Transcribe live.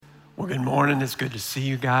Well, good morning. It's good to see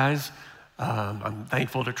you guys. I'm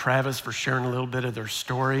thankful to Travis for sharing a little bit of their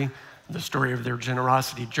story, the story of their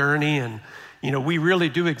generosity journey. And, we really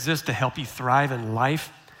do exist to help you thrive in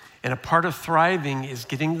life. And a part of thriving is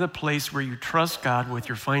getting to the place where you trust God with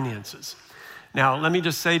your finances. Now, let me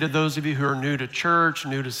just say to those of you who are new to church,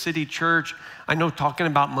 new to City Church, I know talking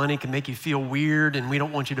about money can make you feel weird, and we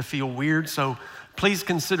don't want you to feel weird. So please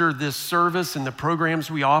consider this service and the programs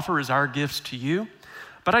we offer as our gifts to you.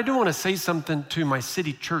 But I do want to say something to my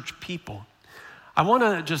City Church people. I want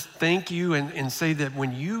to just thank you and say that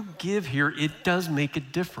when you give here, it does make a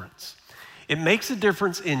difference. It makes a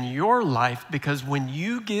difference in your life because when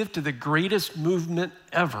you give to the greatest movement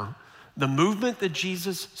ever, the movement that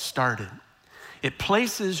Jesus started, it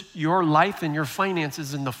places your life and your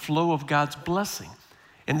finances in the flow of God's blessing.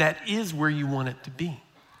 And that is where you want it to be.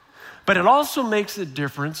 But it also makes a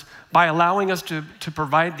difference by allowing us to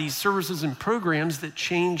provide these services and programs that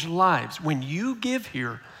change lives. When you give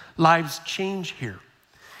here, lives change here.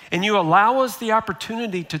 And you allow us the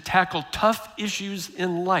opportunity to tackle tough issues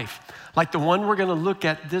in life, like the one we're going to look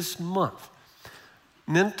at this month.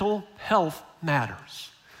 Mental health matters.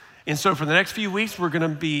 And so for the next few weeks, we're going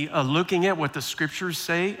to be looking at what the scriptures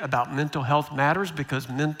say about mental health matters, because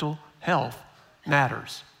mental health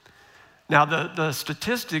matters. Now, the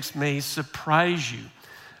statistics may surprise you.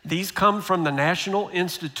 These come from the National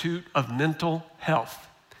Institute of Mental Health.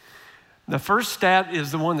 The first stat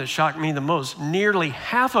is the one that shocked me the most. Nearly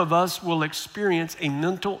half of us will experience a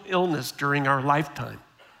mental illness during our lifetime.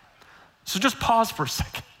 So just pause for a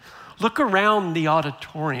second. Look around the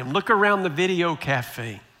auditorium. Look around the video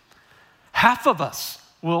cafe. Half of us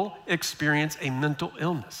will experience a mental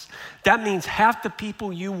illness. That means half the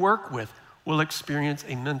people you work with will experience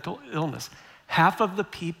a mental illness. Half of the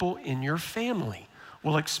people in your family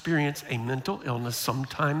will experience a mental illness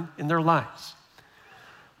sometime in their lives.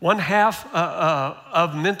 One half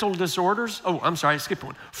of mental disorders, I skipped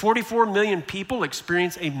one. 44 million people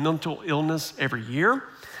experience a mental illness every year.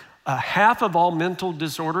 Half of all mental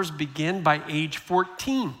disorders begin by age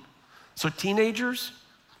 14. So teenagers,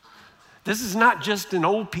 this is not just an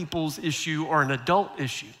old people's issue or an adult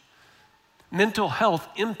issue. Mental health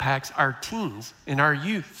impacts our teens and our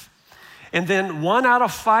youth. And then 1 out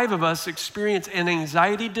of 5 of us experience an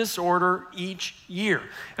anxiety disorder each year.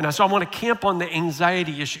 And so I want to camp on the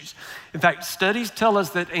anxiety issues. In fact, studies tell us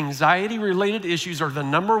that anxiety-related issues are the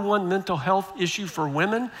 #1 mental health issue for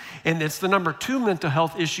women, and it's the #2 mental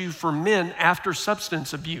health issue for men after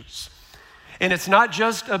substance abuse. And it's not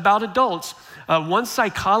just about adults. One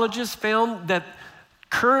psychologist found that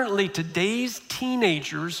currently, today's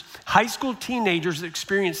teenagers, high school teenagers,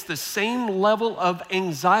 experience the same level of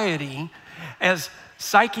anxiety as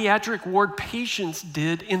psychiatric ward patients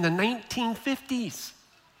did in the 1950s.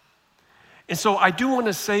 And so I do want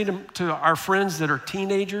to say to our friends that are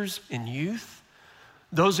teenagers and youth,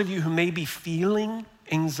 those of you who may be feeling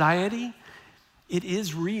anxiety, it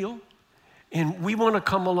is real, and we want to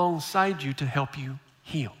come alongside you to help you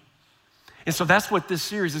heal. And so that's what this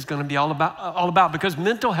series is going to be all about, because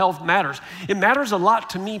mental health matters. It matters a lot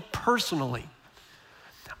to me personally.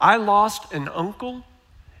 I lost an uncle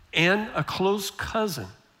and a close cousin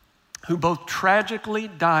who both tragically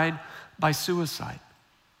died by suicide.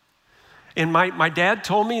 And my dad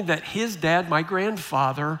told me that his dad, my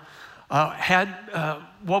grandfather, had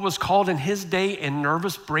what was called in his day a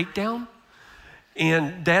nervous breakdown.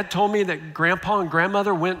 And Dad told me that Grandpa and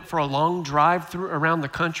Grandmother went for a long drive around the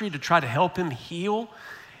country to try to help him heal.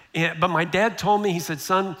 But my dad told me, he said,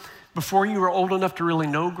 "Son, before you were old enough to really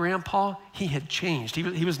know Grandpa, he had changed.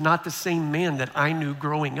 He was not the same man that I knew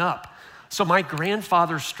growing up." So my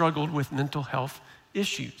grandfather struggled with mental health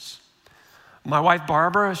issues. My wife,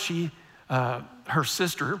 Barbara, her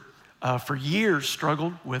sister, for years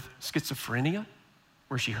struggled with schizophrenia,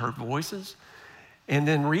 where she heard voices. And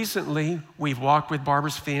then recently, we've walked with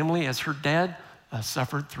Barbara's family as her dad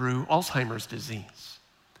suffered through Alzheimer's disease.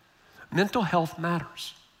 Mental health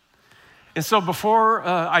matters. And so before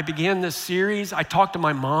I began this series, I talked to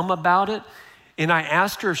my mom about it, and I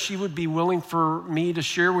asked her if she would be willing for me to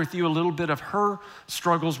share with you a little bit of her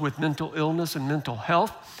struggles with mental illness and mental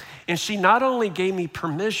health. And she not only gave me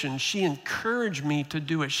permission, she encouraged me to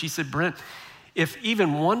do it. She said, "Brent, if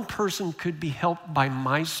even one person could be helped by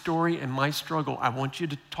my story and my struggle, I want you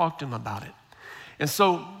to talk to them about it." And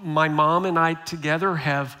so my mom and I together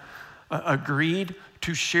have agreed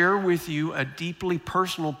to share with you a deeply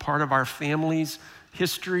personal part of our family's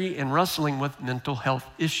history and wrestling with mental health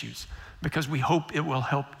issues, because we hope it will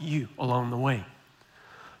help you along the way.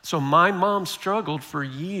 So my mom struggled for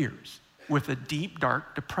years with a deep,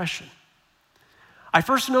 dark depression. I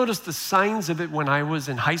first noticed the signs of it when I was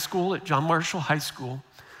in high school at John Marshall High School.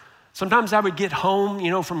 Sometimes I would get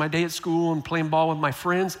home, from my day at school and playing ball with my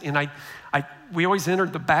friends, and we always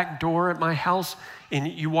entered the back door at my house, and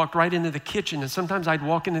you walked right into the kitchen, and sometimes I'd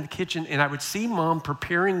walk into the kitchen and I would see Mom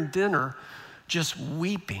preparing dinner, just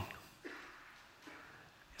weeping.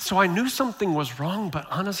 So I knew something was wrong, but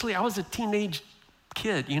honestly, I was a teenage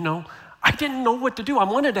kid, I didn't know what to do. I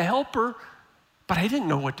wanted to help her, but I didn't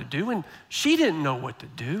know what to do, and she didn't know what to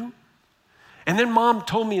do. And then Mom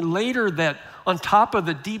told me later that on top of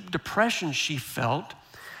the deep depression she felt,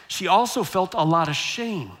 she also felt a lot of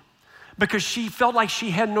shame because she felt like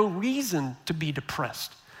she had no reason to be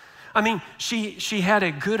depressed. I mean, she had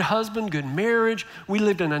a good husband, good marriage. We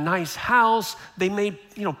lived in a nice house. They made,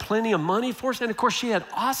 plenty of money for us. And of course, she had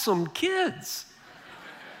awesome kids.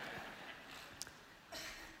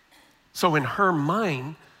 So in her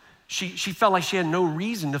mind, she felt like she had no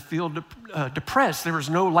reason to feel depressed. There was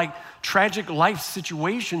no tragic life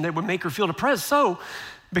situation that would make her feel depressed. So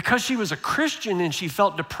because she was a Christian and she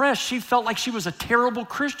felt depressed, she felt like she was a terrible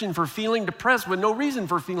Christian for feeling depressed with no reason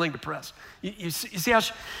for feeling depressed. You see how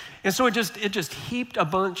and so it just heaped a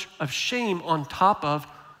bunch of shame on top of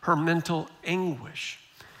her mental anguish.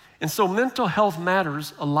 And so mental health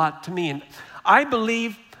matters a lot to me. And I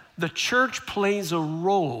believe the church plays a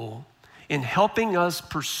role in helping us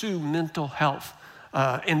pursue mental health.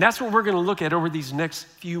 And that's what we're gonna look at over these next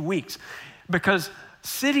few weeks. Because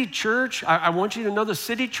City Church, I want you to know the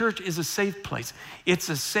City Church is a safe place. It's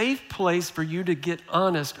a safe place for you to get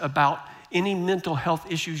honest about any mental health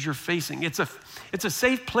issues you're facing. It's a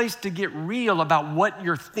safe place to get real about what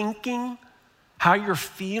you're thinking, how you're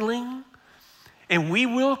feeling, and we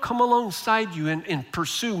will come alongside you and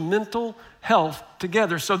pursue mental health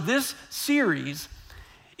together. So this series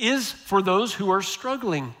is for those who are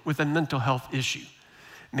struggling with a mental health issue,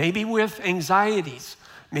 maybe with anxieties,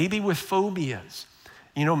 maybe with phobias.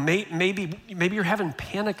 Maybe you're having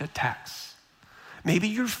panic attacks. Maybe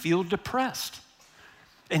you feel depressed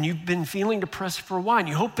and you've been feeling depressed for a while and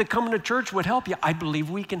you hope that coming to church would help you. I believe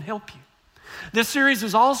we can help you. This series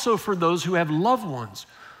is also for those who have loved ones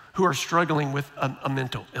who are struggling with a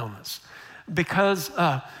mental illness. Because,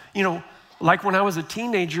 like when I was a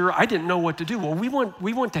teenager, I didn't know what to do. Well, we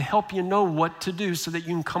want to help you know what to do so that you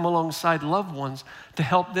can come alongside loved ones to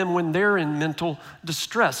help them when they're in mental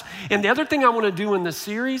distress. And the other thing I want to do in this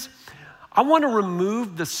series, I want to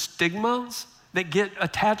remove the stigmas that get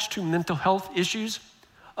attached to mental health issues,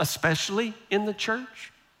 especially in the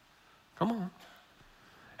church. Come on.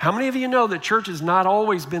 How many of you know that church has not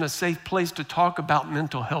always been a safe place to talk about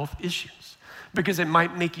mental health issues? Because it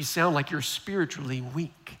might make you sound like you're spiritually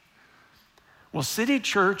weak. Well, City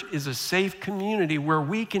Church is a safe community where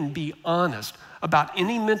we can be honest about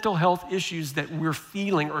any mental health issues that we're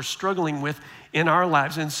feeling or struggling with in our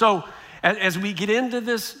lives. And so as we get into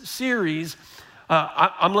this series,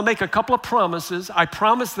 I'm gonna make a couple of promises. I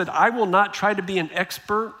promise that I will not try to be an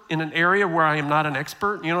expert in an area where I am not an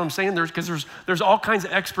expert. You know what I'm saying? There's all kinds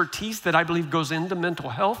of expertise that I believe goes into mental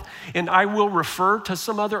health, and I will refer to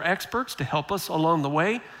some other experts to help us along the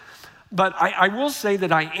way. But I will say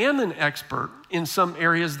that I am an expert in some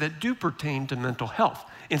areas that do pertain to mental health.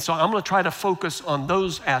 And so I'm gonna try to focus on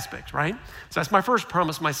those aspects, right? So that's my first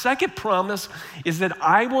promise. My second promise is that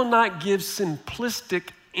I will not give simplistic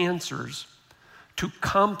answers to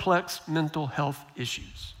complex mental health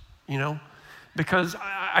issues, because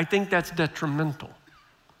I think that's detrimental.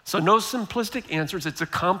 So no simplistic answers. It's a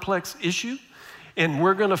complex issue. And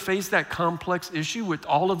we're gonna face that complex issue with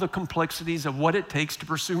all of the complexities of what it takes to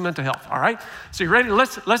pursue mental health, all right? So you ready?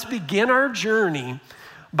 Let's begin our journey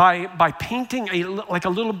by painting a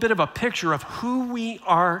little bit of a picture of who we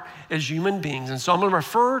are as human beings. And so I'm gonna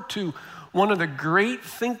refer to one of the great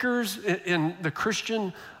thinkers in the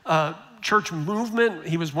Christian church movement.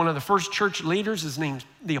 He was one of the first church leaders. His name's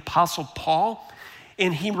the Apostle Paul.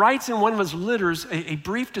 And he writes in one of his letters a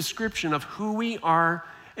brief description of who we are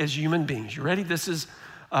as human beings. You ready? This is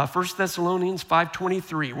 1 Thessalonians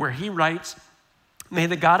 5:23, where he writes, "May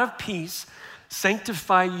the God of peace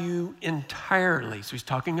sanctify you entirely." So he's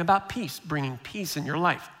talking about peace, bringing peace in your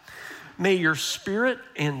life. "May your spirit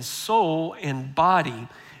and soul and body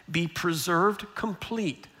be preserved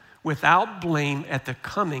complete, without blame at the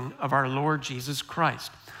coming of our Lord Jesus Christ."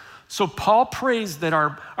 So Paul prays that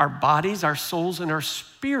our bodies, our souls, and our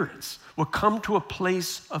spirits will come to a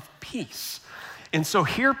place of peace. And so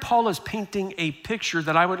here Paul is painting a picture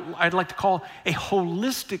that I'd like to call a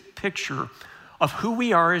holistic picture of who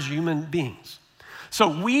we are as human beings. So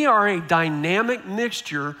we are a dynamic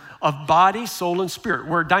mixture of body, soul, and spirit.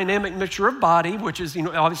 We're a dynamic mixture of body, which is,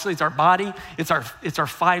 obviously it's our body, it's our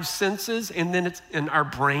five senses, and then it's in our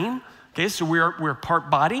brain. Okay, so we're part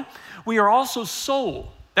body. We are also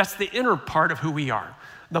soul. That's the inner part of who we are.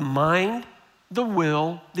 The mind, the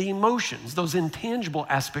will, the emotions, those intangible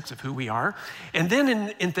aspects of who we are. And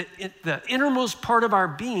then in the innermost part of our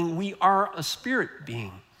being, we are a spirit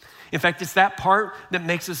being. In fact, it's that part that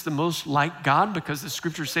makes us the most like God, because the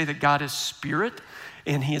scriptures say that God is spirit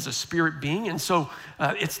and he is a spirit being. And so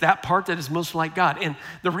it's that part that is most like God. And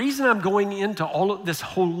the reason I'm going into all of this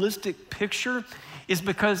holistic picture is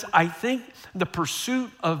because I think the pursuit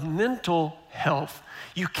of mental health,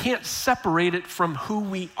 you can't separate it from who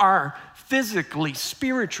we are physically,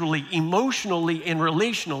 spiritually, emotionally, and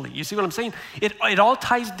relationally. You see what I'm saying? It all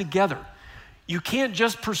ties together. You can't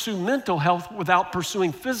just pursue mental health without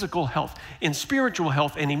pursuing physical health and spiritual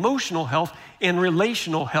health and emotional health and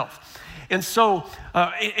relational health. And so,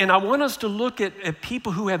 and I want us to look at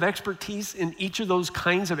people who have expertise in each of those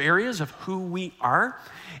kinds of areas of who we are.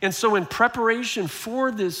 And so in preparation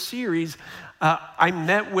for this series, I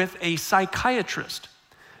met with a psychiatrist.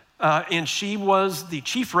 And she was the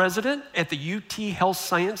chief resident at the UT Health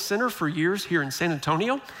Science Center for years here in San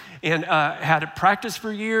Antonio, and had a practice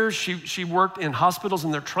for years. She worked in hospitals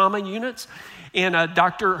and their trauma units. And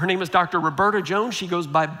her name is Dr. Roberta Jones. She goes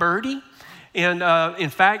by Birdie. And in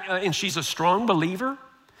fact, and she's a strong believer.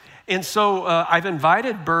 And so I've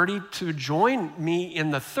invited Birdie to join me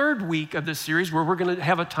in the third week of this series, where we're going to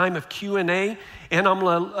have a time of Q&A, and I'm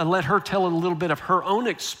going to let her tell a little bit of her own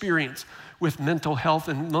experience with mental health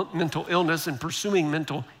and mental illness and pursuing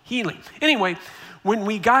mental healing. Anyway, when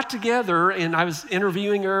we got together and I was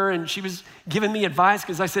interviewing her and she was giving me advice,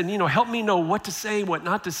 because I said, help me know what to say, what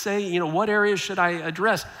not to say, what areas should I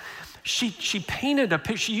address? She painted a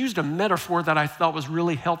picture. She used a metaphor that I thought was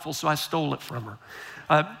really helpful, so I stole it from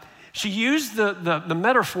her. She used the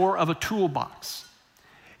metaphor of a toolbox.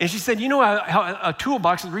 And she said, how a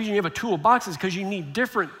toolbox, the reason you have a toolbox is because you need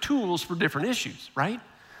different tools for different issues, right?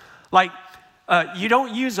 Like, you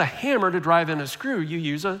don't use a hammer to drive in a screw, you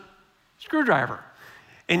use a screwdriver.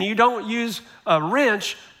 And you don't use a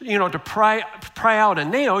wrench, to pry out a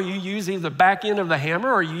nail. You use either the back end of the hammer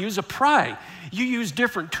or you use a pry. You use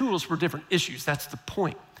different tools for different issues. That's the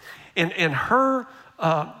point. And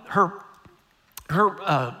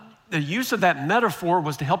the use of that metaphor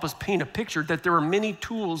was to help us paint a picture that there are many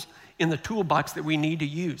tools in the toolbox that we need to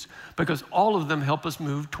use, because all of them help us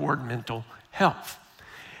move toward mental health.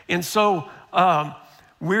 And so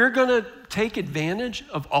we're going to take advantage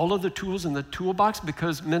of all of the tools in the toolbox,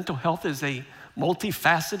 because mental health is a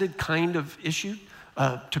multifaceted kind of issue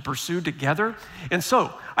to pursue together. And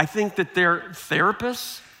so I think that their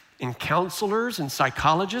therapists and counselors and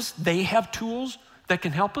psychologists, they have tools that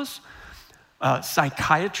can help us.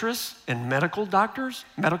 Psychiatrists and medical doctors,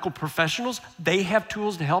 medical professionals, they have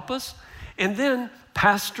tools to help us. And then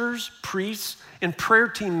pastors, priests, and prayer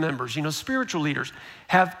team members, spiritual leaders,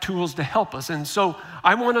 have tools to help us. And so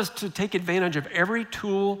I want us to take advantage of every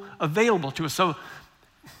tool available to us. So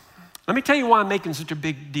let me tell you why I'm making such a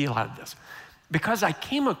big deal out of this. Because I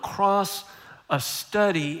came across a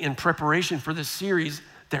study in preparation for this series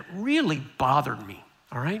that really bothered me,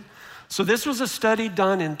 all right? So this was a study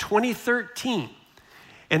done in 2013.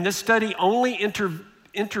 And this study only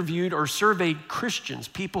interviewed or surveyed Christians,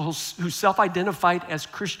 people who self-identified as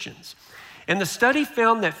Christians. And the study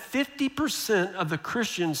found that 50% of the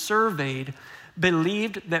Christians surveyed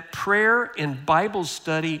believed that prayer and Bible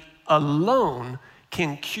study alone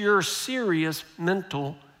can cure serious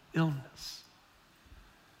mental illness.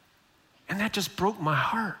 And that just broke my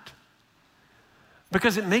heart,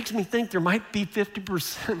 because it makes me think there might be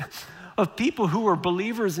 50% of people who are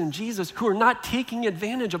believers in Jesus who are not taking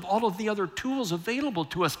advantage of all of the other tools available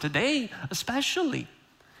to us today, especially.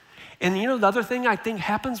 And the other thing I think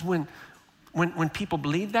happens when people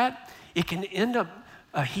believe that, it can end up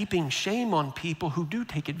heaping shame on people who do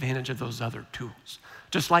take advantage of those other tools,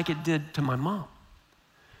 just like it did to my mom.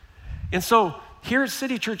 And so here at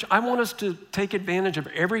City Church, I want us to take advantage of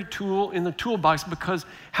every tool in the toolbox, because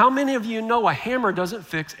how many of you know a hammer doesn't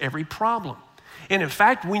fix every problem? And in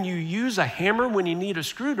fact, when you use a hammer when you need a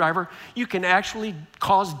screwdriver, you can actually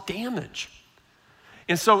cause damage.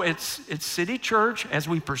 And so it's City Church, as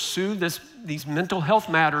we pursue these mental health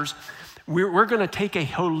matters, we're going to take a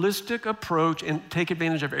holistic approach and take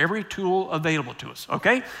advantage of every tool available to us,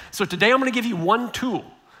 okay? So today I'm going to give you one tool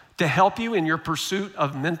to help you in your pursuit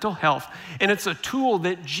of mental health. And it's a tool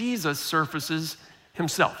that Jesus surfaces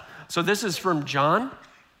himself. So this is from John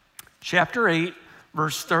chapter 8,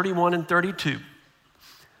 verse 31 and 32.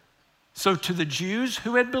 So to the Jews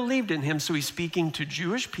who had believed in him, so he's speaking to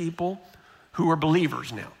Jewish people who are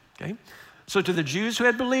believers now, okay? So to the Jews who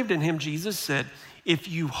had believed in him, Jesus said, if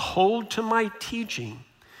you hold to my teaching,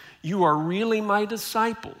 you are really my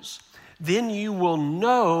disciples. Then you will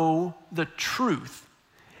know the truth,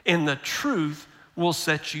 and the truth will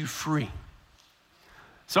set you free.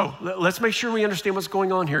 So let's make sure we understand what's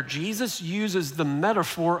going on here. Jesus uses the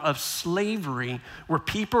metaphor of slavery, where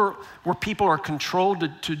people are controlled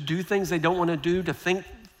to do things they don't want to do, to think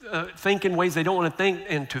in ways they don't want to think,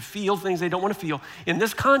 and to feel things they don't want to feel. In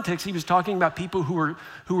this context, he was talking about people who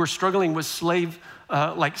were struggling with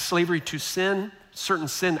like slavery to sin, certain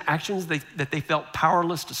sin actions that they felt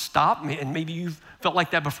powerless to stop, and maybe you've felt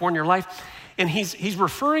like that before in your life. And he's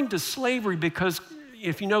referring to slavery because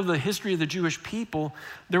if you know the history of the Jewish people,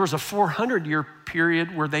 there was a 400-year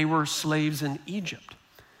period where they were slaves in Egypt.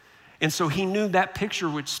 And so he knew that picture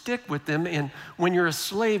would stick with them. And when you're a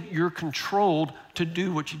slave, you're controlled to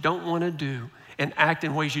do what you don't want to do and act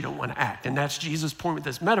in ways you don't want to act. And that's Jesus' point with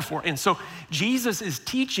this metaphor. And so Jesus is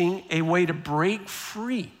teaching a way to break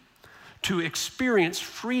free, to experience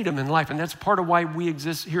freedom in life. And that's part of why we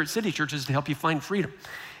exist here at City Church, is to help you find freedom.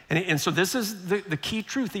 And so this is the key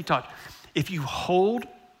truth he taught. If you hold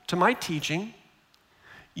to my teaching,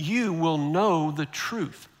 you will know the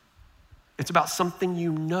truth. It's about something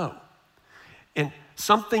you know. And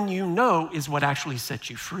something you know is what actually sets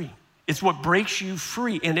you free. It's what breaks you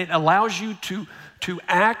free, and it allows you to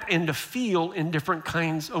act and to feel in different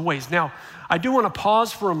kinds of ways. Now, I do want to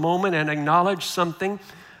pause for a moment and acknowledge something,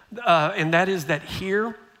 and that is that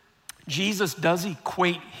here, Jesus does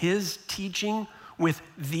equate his teaching with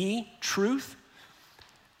the truth.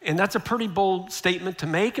 And that's a pretty bold statement to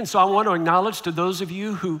make. And so I want to acknowledge to those of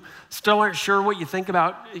you who still aren't sure what you think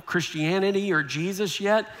about Christianity or Jesus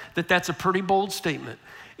yet, that that's a pretty bold statement.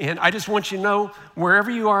 And I just want you to know, wherever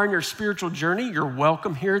you are in your spiritual journey, you're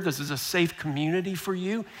welcome here. This is a safe community for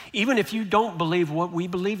you. Even if you don't believe what we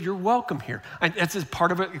believe, you're welcome here. That's a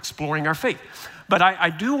part of it, exploring our faith. But I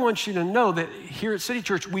do want you to know that here at City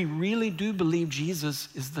Church, we really do believe Jesus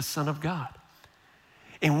is the Son of God.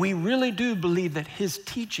 And we really do believe that his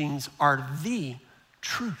teachings are the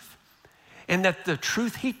truth, and that the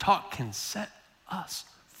truth he taught can set us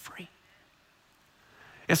free.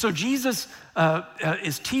 And so Jesus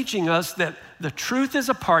is teaching us that the truth is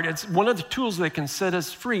a part, it's one of the tools that can set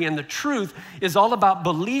us free. And the truth is all about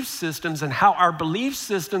belief systems and how our belief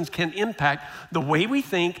systems can impact the way we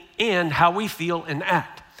think and how we feel and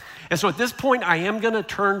act. And so at this point, I am going to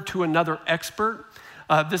turn to another expert.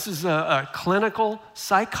 This is a clinical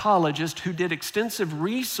psychologist who did extensive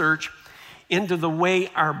research into the way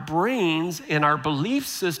our brains and our belief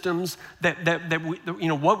systems that we,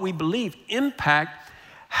 what we believe impact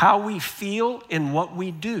how we feel and what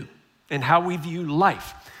we do and how we view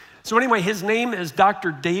life. So anyway, his name is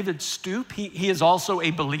Dr. David Stoop. He is also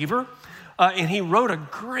a believer, and he wrote a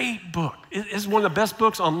great book. It's one of the best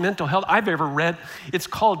books on mental health I've ever read. It's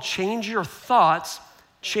called Change Your Thoughts,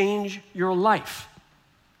 Change Your Life.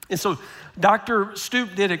 And so Dr.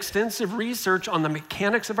 Stoop did extensive research on the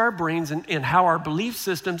mechanics of our brains and how our belief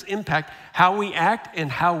systems impact how we act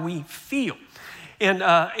and how we feel.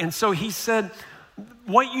 And so he said,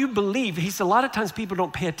 what you believe, he said a lot of times people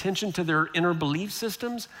don't pay attention to their inner belief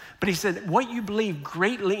systems, but he said what you believe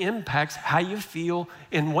greatly impacts how you feel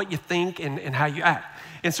and what you think and how you act.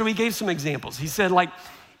 And so he gave some examples. He said, like,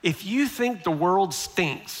 if you think the world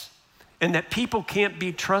stinks and that people can't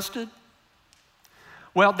be trusted,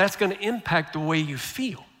 well, that's going to impact the way you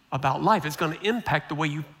feel about life. It's going to impact the way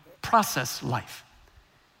you process life.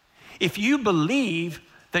 If you believe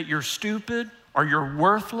that you're stupid or you're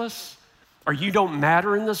worthless or you don't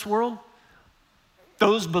matter in this world,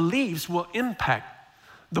 those beliefs will impact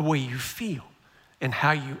the way you feel and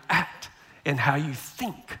how you act and how you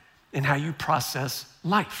think and how you process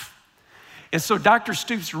life. And so Dr.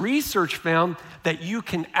 Stoop's research found that you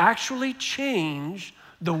can actually change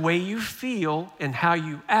the way you feel and how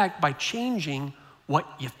you act by changing what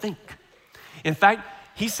you think. In fact,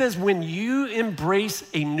 he says when you embrace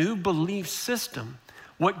a new belief system,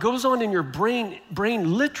 what goes on in your brain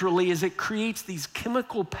literally is it creates these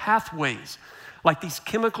chemical pathways, like these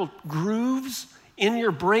chemical grooves in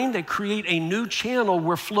your brain that create a new channel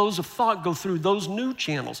where flows of thought go through those new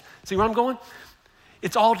channels. See where I'm going?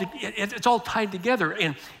 It's all tied together.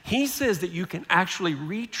 And he says that you can actually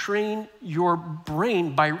retrain your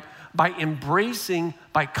brain by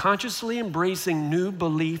consciously embracing new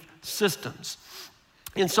belief systems.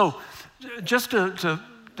 And so just to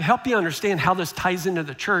help you understand how this ties into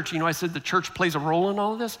the church, I said the church plays a role in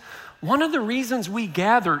all of this. One of the reasons we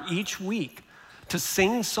gather each week to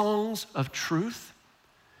sing songs of truth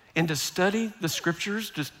and to study the scriptures,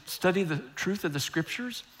 to study the truth of the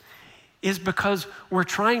scriptures, is because we're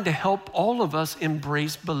trying to help all of us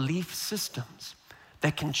embrace belief systems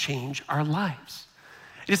that can change our lives.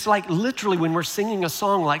 It's like literally when we're singing a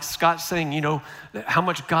song like Scott's saying, how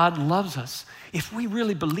much God loves us. If we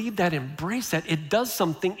really believe that, embrace that, it does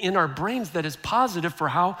something in our brains that is positive for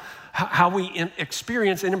how we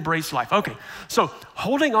experience and embrace life. Okay, so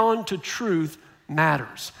holding on to truth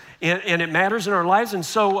matters. And it matters in our lives. And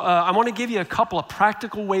so I want to give you a couple of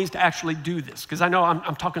practical ways to actually do this, because I know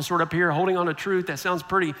I'm talking sort of up here, holding on to truth. That sounds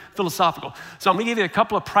pretty philosophical. So I'm going to give you a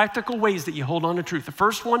couple of practical ways that you hold on to truth. The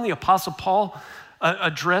first one, the Apostle Paul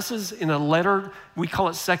addresses in a letter, we call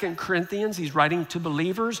it 2 Corinthians. He's writing to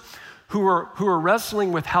believers who are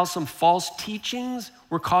wrestling with how some false teachings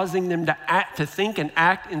were causing them to think and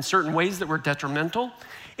act in certain ways that were detrimental.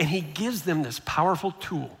 And he gives them this powerful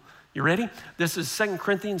tool. You ready? This is 2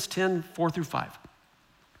 Corinthians 10, 4-5.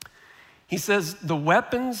 He says, the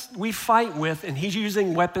weapons we fight with, and he's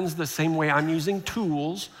using weapons the same way I'm using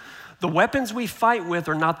tools, the weapons we fight with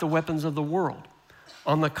are not the weapons of the world.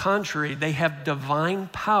 On the contrary, they have divine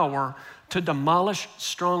power to demolish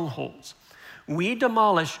strongholds. We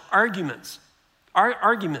demolish arguments.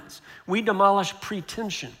 We demolish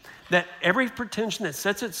pretension. That every pretension that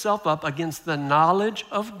sets itself up against the knowledge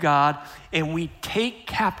of God, and we take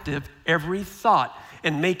captive every thought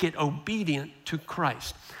and make it obedient to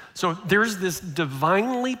Christ. So there's this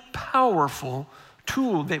divinely powerful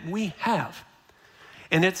tool that we have,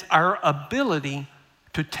 and it's our ability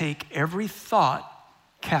to take every thought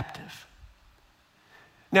captive.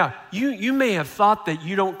 Now, you may have thought that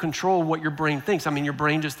you don't control what your brain thinks. I mean, your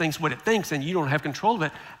brain just thinks what it thinks and you don't have control of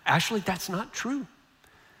it. Actually, that's not true.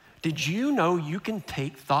 Did you know you can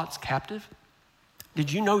take thoughts captive?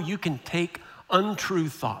 Did you know you can take untrue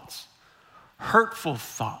thoughts, hurtful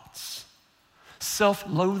thoughts,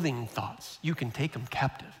 self-loathing thoughts? You can take them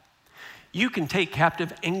captive. You can take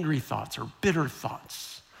captive angry thoughts or bitter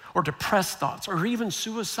thoughts or depressed thoughts or even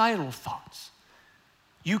suicidal thoughts.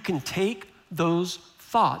 You can take those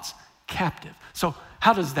thoughts captive. So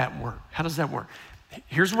how does that work?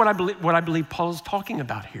 Here's what I believe Paul is talking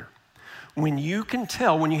about here. When you can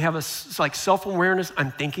tell, when you have like self-awareness,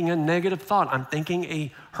 I'm thinking a negative thought, I'm thinking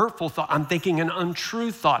a hurtful thought, I'm thinking an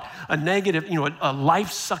untrue thought, a negative, a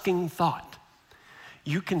life-sucking thought.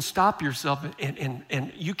 You can stop yourself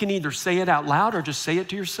and you can either say it out loud or just say it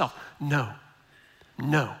to yourself. No,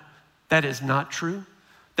 that is not true.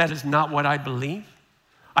 That is not what I believe.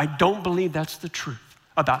 I don't believe that's the truth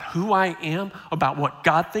about who I am, about what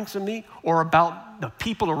God thinks of me, or about the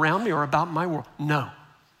people around me, or about my world. No.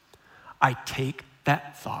 I take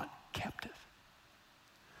that thought captive.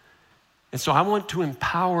 And so I want to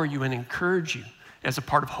empower you and encourage you as a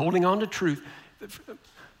part of holding on to truth. The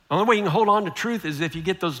only way you can hold on to truth is if you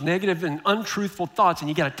get those negative and untruthful thoughts and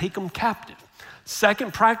you got to take them captive.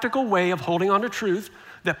 Second practical way of holding on to truth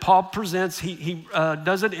that Paul presents, he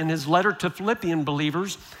does it in his letter to Philippian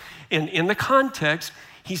believers. And in the context,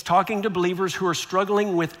 he's talking to believers who are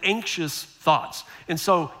struggling with anxious thoughts. And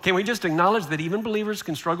so can we just acknowledge that even believers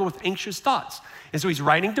can struggle with anxious thoughts? And so he's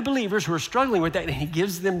writing to believers who are struggling with that, and he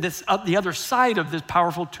gives them this the other side of this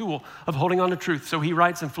powerful tool of holding on to truth. So he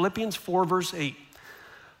writes in Philippians 4, verse 8,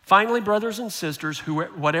 finally, brothers and sisters,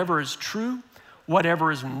 whatever is true,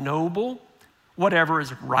 whatever is noble, whatever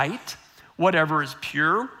is right, whatever is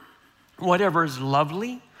pure, whatever is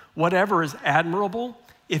lovely, whatever is admirable,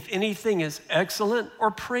 if anything is excellent or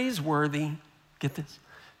praiseworthy, get this,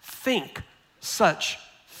 think such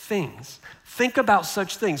things. Think about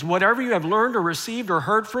such things. Whatever you have learned or received or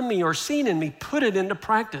heard from me or seen in me, put it into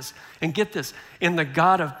practice. And get this, and the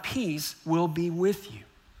God of peace will be with you.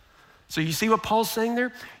 So you see what Paul's saying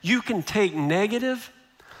there? You can take negative,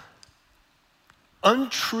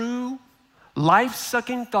 untrue,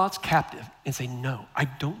 life-sucking thoughts captive and say, no, I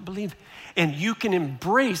don't believe it. And you can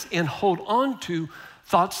embrace and hold on to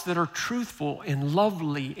thoughts that are truthful and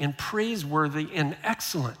lovely and praiseworthy and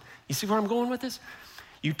excellent. You see where I'm going with this?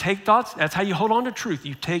 You take thoughts, that's how you hold on to truth.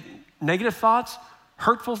 You take negative thoughts,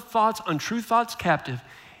 hurtful thoughts, untrue thoughts captive,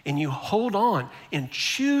 and you hold on and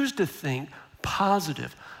choose to think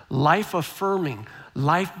positive, life-affirming,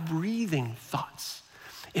 life-breathing thoughts.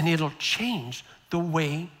 And it'll change the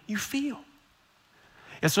way you feel.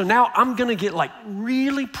 And so now I'm gonna get like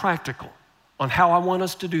really practical on how I want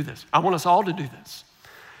us to do this. I want us all to do this.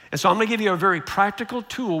 And so I'm gonna give you a very practical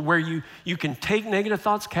tool where you can take negative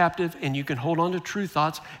thoughts captive and you can hold on to true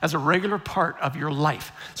thoughts as a regular part of your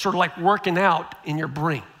life, sort of like working out in your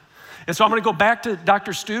brain. And so I'm going to go back to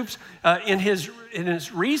Dr. Stoops. In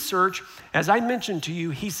his research, as I mentioned to you,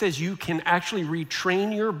 he says you can actually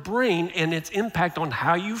retrain your brain and its impact on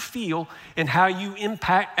how you feel and how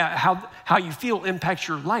you feel impacts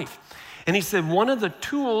your life. And he said one of the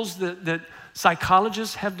tools that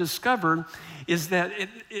psychologists have discovered is that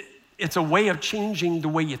it's a way of changing the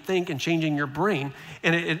way you think and changing your brain.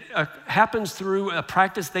 And it happens through a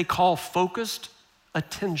practice they call focused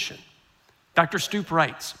attention. Dr. Stoop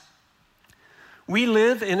writes, "We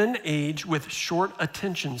live in an age with short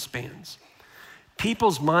attention spans.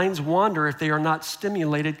 People's minds wander if they are not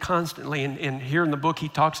stimulated constantly." And here in the book, he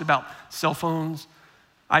talks about cell phones,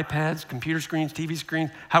 iPads, computer screens, TV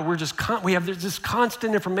screens, how we have this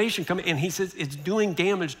constant information coming, and he says it's doing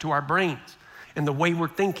damage to our brains and the way we're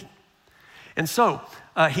thinking. And so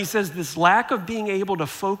he says this lack of being able to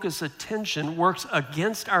focus attention works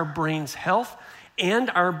against our brain's health and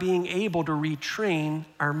our being able to retrain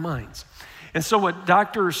our minds. And so what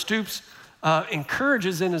Dr. Stoops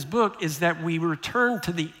encourages in his book is that we return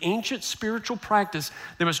to the ancient spiritual practice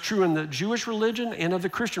that was true in the Jewish religion and of the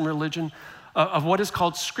Christian religion of what is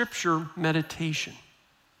called scripture meditation.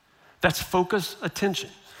 That's focused attention,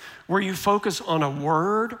 where you focus on a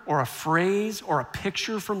word or a phrase or a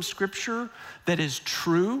picture from scripture that is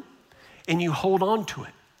true and you hold on to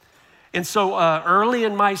it. And so early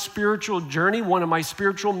in my spiritual journey, one of my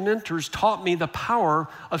spiritual mentors taught me the power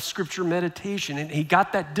of scripture meditation, and he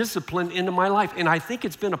got that discipline into my life. And I think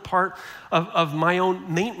it's been a part of my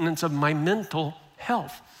own maintenance of my mental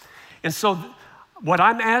health. And so what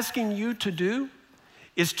I'm asking you to do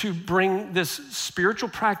is to bring this spiritual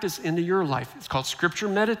practice into your life. It's called scripture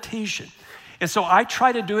meditation. And so I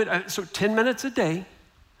try to do it, 10 minutes a day.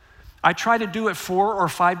 I try to do it 4 or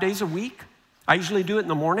 5 days a week. I usually do it in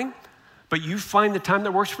the morning. But you find the time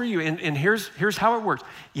that works for you. And here's how it works.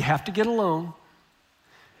 You have to get alone.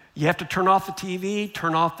 You have to turn off the TV,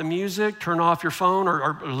 turn off the music, turn off your phone,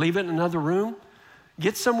 or leave it in another room.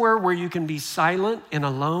 Get somewhere where you can be silent and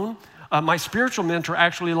alone. My spiritual mentor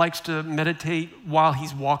actually likes to meditate while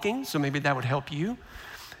he's walking, so maybe that would help you.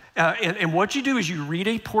 And what you do is you read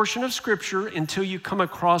a portion of scripture until you come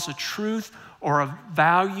across a truth or a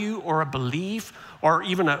value or a belief or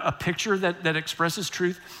even a picture that expresses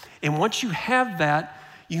truth. And once you have that,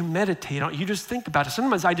 you meditate on it. You just think about it.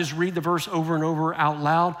 Sometimes I just read the verse over and over out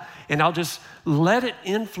loud, and I'll just let it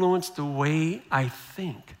influence the way I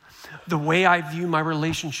think, the way I view my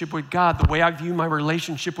relationship with God, the way I view my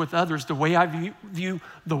relationship with others, the way I view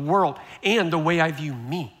the world, and the way I view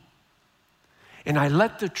me. And I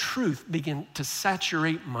let the truth begin to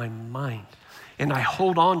saturate my mind, and I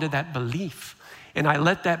hold on to that belief, and I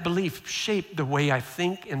let that belief shape the way I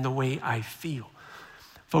think and the way I feel.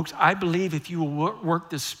 Folks, I believe if you will work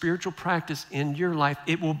this spiritual practice in your life,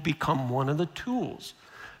 it will become one of the tools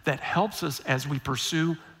that helps us as we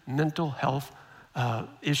pursue mental health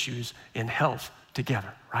issues and health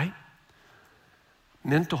together, right?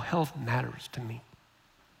 Mental health matters to me.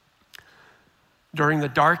 During the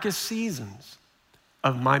darkest seasons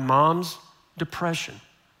of my mom's depression,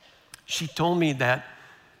 she told me that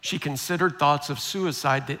she considered thoughts of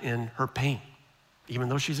suicide to end her pain, even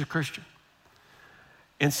though she's a Christian.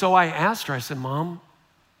 And so I asked her, I said, "Mom,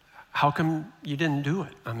 how come you didn't do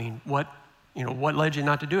it? I mean, what led you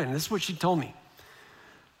not to do it?" And this is what she told me.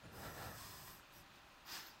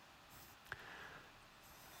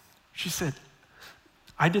 She said,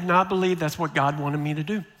 "I did not believe that's what God wanted me to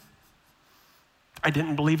do. I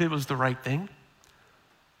didn't believe it was the right thing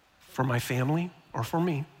for my family or for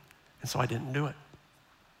me, and so I didn't do it."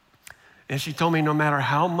 And she told me no matter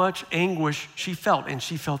how much anguish she felt, and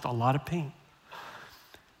she felt a lot of pain,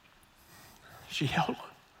 she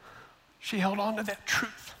held on to that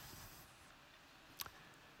truth.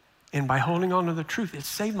 And by holding on to the truth, it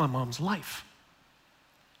saved my mom's life.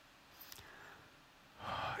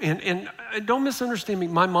 And don't misunderstand me,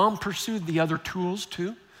 my mom pursued the other tools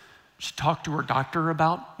too. She talked to her doctor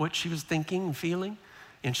about what she was thinking and feeling,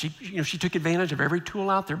 and she took advantage of every tool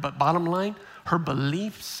out there, but bottom line, her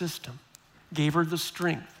belief system gave her the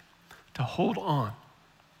strength to hold on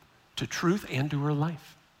to truth and to her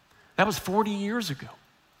life. That was 40 years ago.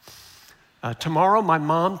 Tomorrow, my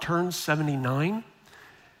mom turns 79,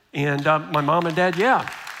 and my mom and dad,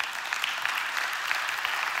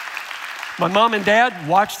 my mom and dad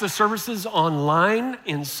watch the services online,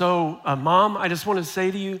 and so, Mom, I just want to say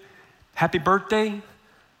to you, happy birthday.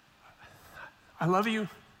 I love you.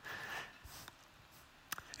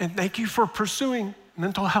 And thank you for pursuing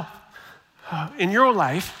mental health in your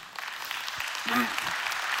life.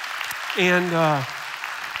 And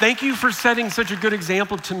thank you for setting such a good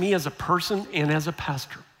example to me as a person and as a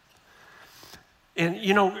pastor. And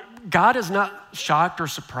God is not shocked or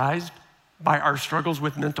surprised by our struggles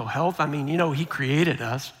with mental health. I mean, He created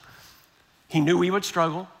us. He knew we would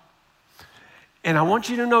struggle. And I want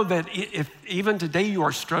you to know that if even today you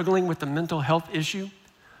are struggling with a mental health issue,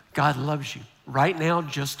 God loves you right now,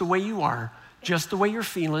 just the way you are, just the way you're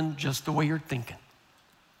feeling, just the way you're thinking.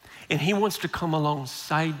 And He wants to come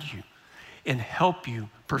alongside you and help you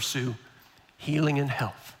pursue healing and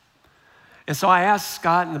health. And so I asked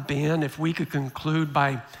Scott and the band if we could conclude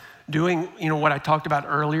by doing, what I talked about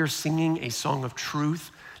earlier, singing a song of truth.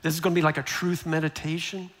 This is going to be like a truth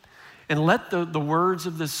meditation. And let the words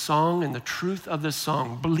of this song and the truth of this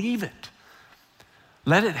song, believe it.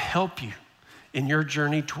 Let it help you in your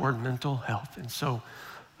journey toward mental health. And so,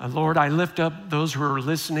 Lord, I lift up those who are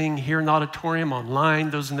listening here in the auditorium, online,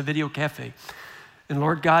 those in the video cafe. And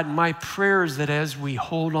Lord God, my prayer is that as we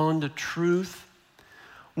hold on to truth,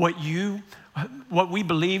 what we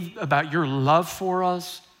believe about your love for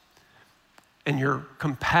us and your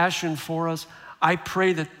compassion for us, I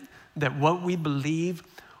pray that what we believe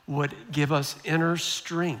would give us inner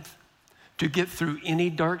strength to get through any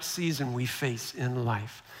dark season we face in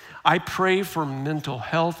life. I pray for mental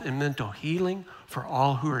health and mental healing for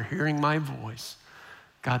all who are hearing my voice.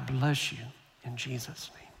 God bless you in Jesus'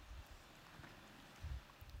 name.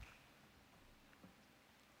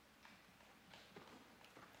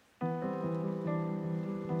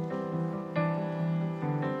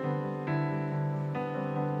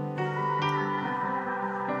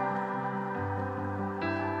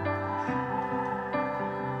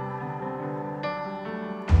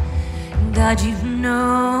 God, you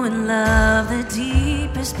know and love the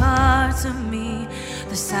deepest parts of me,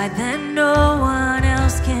 the side that no one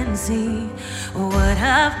else can see, what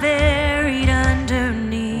I've buried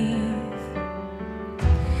underneath.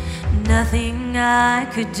 Nothing I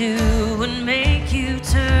could do would make you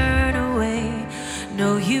turn away.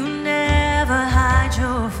 No, you never hide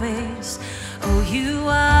your face. Oh, you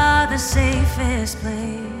are the safest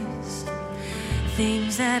place.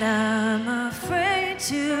 Things that I'm afraid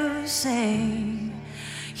to say.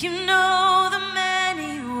 You know the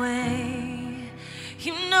many ways.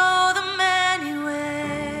 You know the many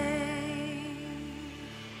ways.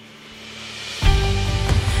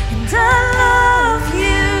 And I love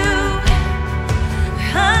you.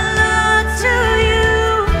 I look to you.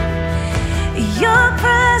 Your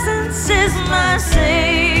presence is my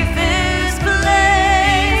safest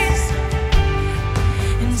place.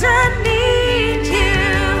 And I need you.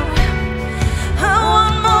 I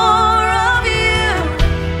want more of you.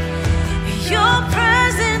 Your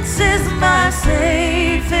presence is my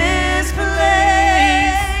safest place.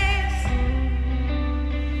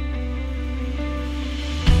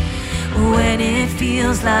 When it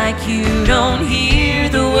feels like you don't hear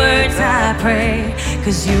the words I pray,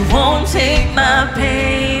 'cause you won't take my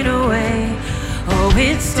pain away. Oh,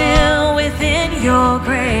 it's still within your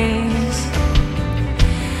grace.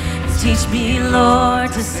 Teach me,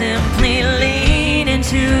 Lord, to simply lean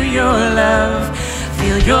into your love.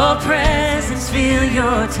 Feel your presence, feel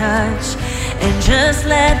your touch, and just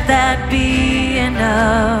let that be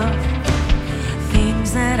enough.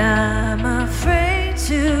 Things that I'm afraid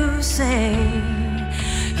to say.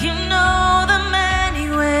 You know the many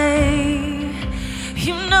ways.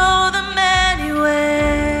 You know the many ways.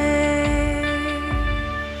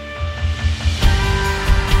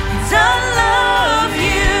 And I love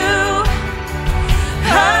you.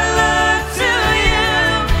 I look to you.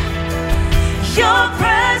 Your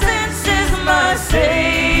presence is my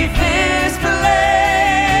safest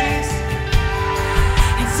place.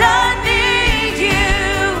 And I need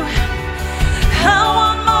you. I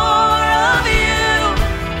want more of you.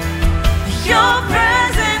 Your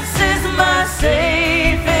presence is my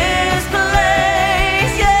safest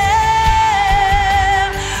place. Yeah.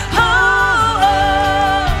 Oh,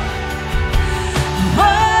 oh,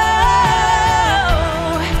 oh.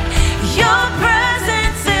 Your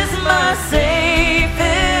presence is my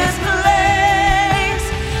safest place.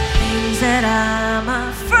 Things that I'm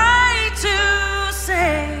afraid to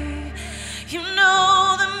say. You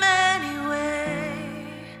know them anyway.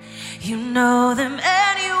 You know them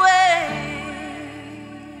anyway.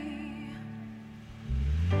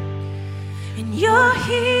 And you're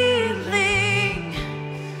healing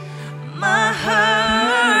my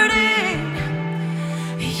hurting.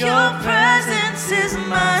 Your presence is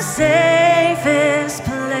my safest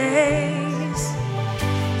place.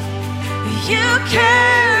 You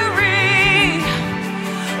care.